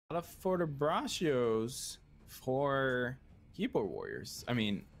A lot of Fortabraccios for keyboard warriors. I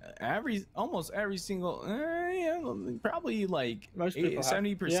mean, almost every single, yeah, probably like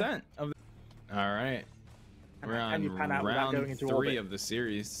 70% of the, all right, we're on round 3 of the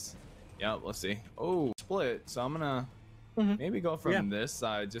series. Yeah, let's see. Oh, split. So I'm gonna maybe go from this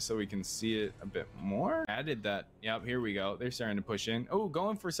side just so we can see it a bit more. Added that. Yep, here we go. They're starting to push in. Oh,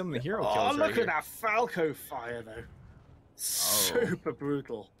 going for some of the hero kills. Oh, look at that Falco fire though. Super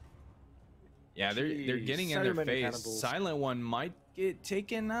brutal. Yeah, they're getting in their face. Cannibals. Silent one might get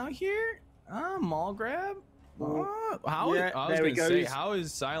taken out here. Maul grab. I was gonna say, how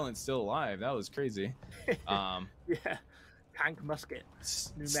is Silent still alive? That was crazy. Yeah, tank musket.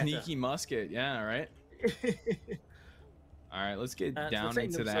 Sneaky musket. Yeah, right. All right, let's get down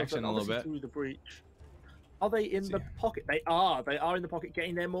into the action a little bit. Through the breach. Are they in the pocket? They are. They are in the pocket,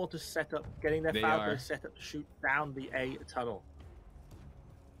 getting their mortars set up, getting their Falcons set up to shoot down the A tunnel.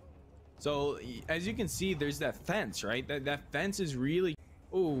 So as you can see, there's that fence, right? That fence is really.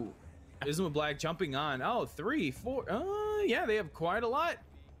 Oh, Isma Black jumping on. Oh, 3, 4. Yeah, they have quite a lot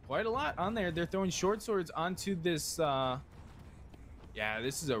on there. They're throwing short swords onto this. Yeah,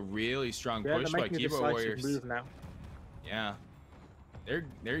 this is a really strong push by keyboard warriors. Move now. Yeah,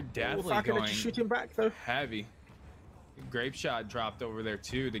 they're definitely going shooting back though. Heavy. Grape shot dropped over there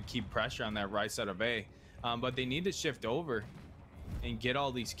too to keep pressure on that right side of A. But they need to shift over and get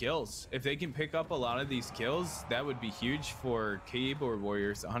all these kills. If they can pick up a lot of these kills, that would be huge for keyboard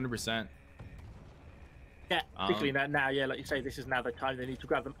warriors. 100%. Yeah, particularly now. Yeah, like you say, this is now the time they need to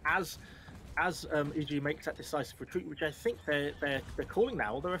grab them as EG makes that decisive retreat, which I think they're calling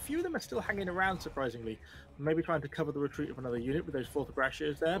now. Although a few of them are still hanging around, surprisingly, maybe trying to cover the retreat of another unit with those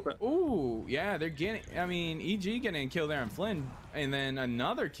Fortabraccios there. But ooh, yeah, they're getting. I mean, EG getting a kill there on Flynn, and then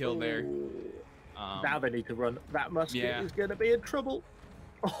another kill there. Now they need to run. That musket is going to be in trouble.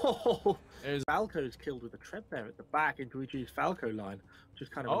 Oh, Falco's killed with a Treb there at the back into EG's Falco line, which is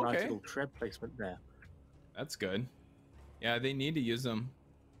kind of a nice little Treb placement there. That's good. Yeah, they need to use them.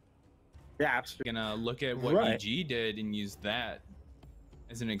 Yeah, absolutely. Gonna look at what EG did and use that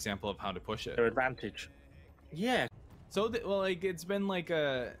as an example of how to push it. Their advantage. Yeah. So, well, like it's been like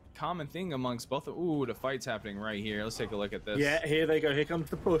a common thing amongst both. Ooh, the fight's happening right here. Let's take a look at this. Yeah, here they go. Here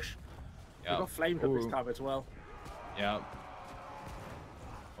comes the push. Yep. They got flamed up this time as well. Yep.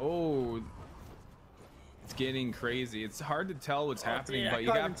 Oh, it's getting crazy. It's hard to tell what's happening, but you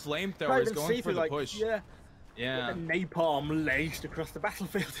got flamethrowers going for the push. Yeah. The napalm laced across the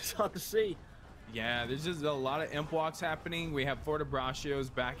battlefield. It's hard to see. Yeah, there's just a lot of imp walks happening. We have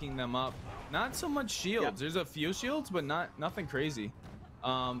Fortabraccios backing them up. Not so much shields. Yep. There's a few shields, but nothing crazy.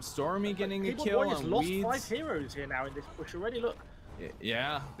 Stormy getting a kill on Weeds. Lost 5 heroes here now in this push already. Look.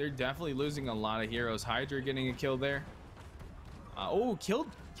 Yeah, they're definitely losing a lot of heroes. Hydra getting a kill there.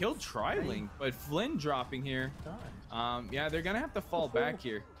 Killed Trilink, but Flynn dropping here. Yeah, they're gonna have to fall back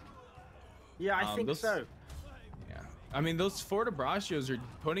here. Yeah, I think so. Yeah, I mean those Fortabraccios are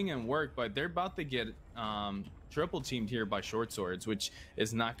putting in work, but they're about to get triple teamed here by short swords, which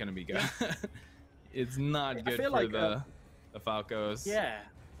is not gonna be good. It's not good for like, the Falcos. Yeah,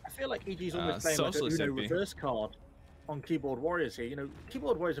 I feel like EG's almost playing like a Uno reverse card on keyboard warriors here. You know,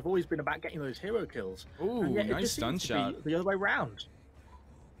 keyboard warriors have always been about getting those hero kills. Ooh, nice stun shot. The other way around.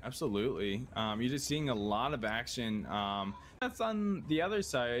 Absolutely. You're just seeing a lot of action. That's on the other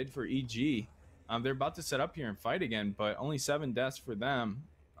side for EG. They're about to set up here and fight again, but only 7 deaths for them.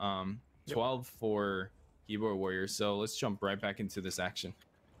 12 for keyboard warriors. So let's jump right back into this action.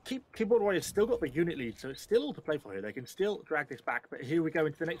 Keyboard warriors still got the unit lead, so it's still all to play for here. They can still drag this back, but here we go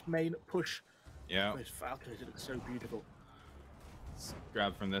into the next main push. Yeah. Those Falcons, it looks so beautiful. Let's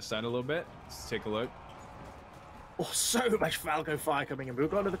grab from this side a little bit. Let's take a look. Oh, so much Falco fire coming in.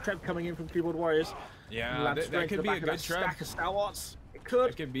 We've got another Treb coming in from keyboard warriors. Yeah, that could be a good Treb. Stack of stalwarts. It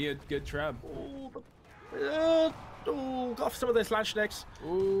could. It could be a good Treb. Got some of those Lanchnegs. A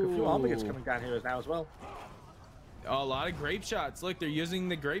few Armigers coming down here now as well. Oh, a lot of grape shots. Look, they're using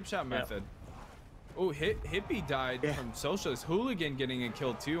the grape shot method. Oh, Hippie died from Socialist. Hooligan getting a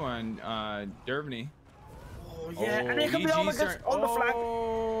kill too on Dervney. Oh, yeah. And here come the Armigers on the flank.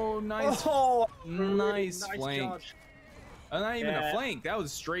 Oh, nice. Oh, nice flank. Not even a flank. That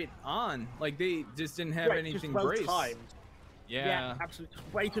was straight on. Like, they just didn't have anything braced. Yeah, absolutely.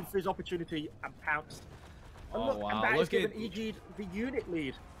 Just waited for his opportunity and pounced. And look, wow. And that has given EG the unit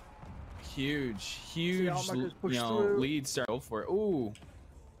lead. Huge lead start. Go for it. Ooh.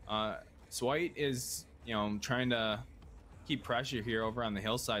 Swite is, trying to keep pressure here over on the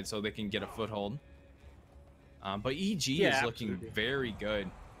hillside so they can get a foothold. But EG is looking very good.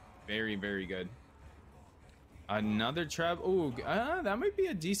 Very, very good. Another treb. Oh, that might be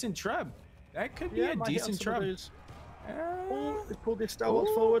a decent treb. That could be a decent treb. Oh, they pulled this Star Wars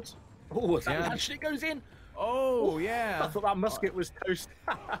forwards. Oh, that actually goes in. Oh, yeah. I thought that musket was toast.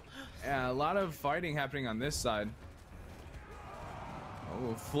 Yeah, a lot of fighting happening on this side.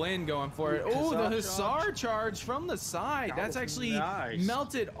 Oh, Flynn going for it. Oh, the Hussar charge from the side. That's actually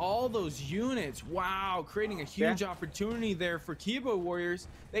melted all those units. Wow, creating a huge opportunity there for Keyboard Warriors.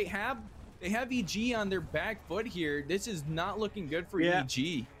 They have EG on their back foot here. This is not looking good for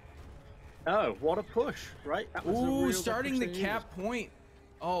EG. Oh, what a push, right? Ooh, starting the cap point.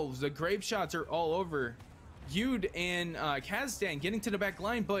 Oh, the grape shots are all over. Yud and Kazakhstan getting to the back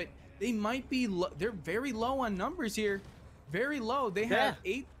line, but they might be, they're very low on numbers here. Very low. They have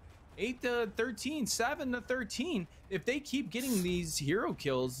 8 to 13, 7 to 13. If they keep getting these hero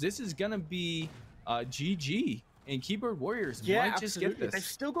kills, this is gonna be GG, and Keyboard Warriors might just get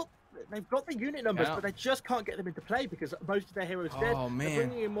this. They've got the unit numbers, but they just can't get them into play because most of their heroes dead. Oh man, they're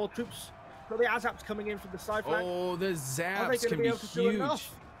bringing in more troops. Got the Azaps coming in from the side flank. Oh, the zaps can be huge.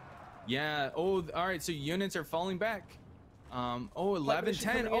 Yeah. Oh, all right. So units are falling back. Oh, 11,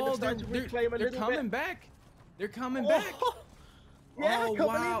 10. Oh, they're coming back. They're coming back. Yeah, oh,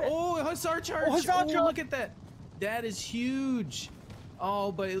 wow. Oh, Hussar charge. Oh, look at that. That is huge.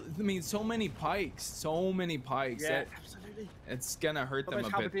 Oh, but I mean, so many pikes. So many pikes. Yeah, absolutely. It's going to hurt them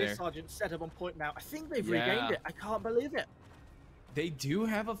a bit there. Sergeant set up on point now. I think they've regained it. I can't believe it. They do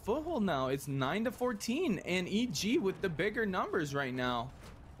have a foothold now. It's 9 to 14, and EG with the bigger numbers right now.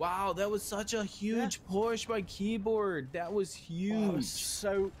 Wow, that was such a huge push by Keyboard. That was huge. Oh, was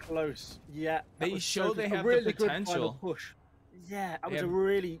so close. Yeah, they show they have the potential. Push. Yeah, that was a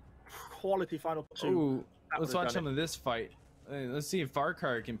really quality final push. Ooh, let's watch some of this fight. Let's see if Far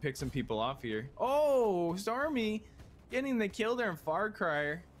Cry can pick some people off here. Oh, Stormy getting the kill there in Far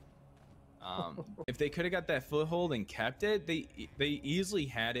Cry. If they could have got that foothold and kept it, they easily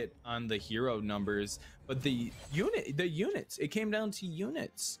had it on the hero numbers, but the units, it came down to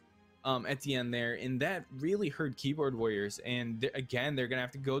units at the end there, and that really hurt Keyboard Warriors. And again, they're gonna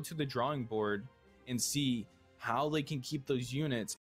have to go to the drawing board and see how they can keep those units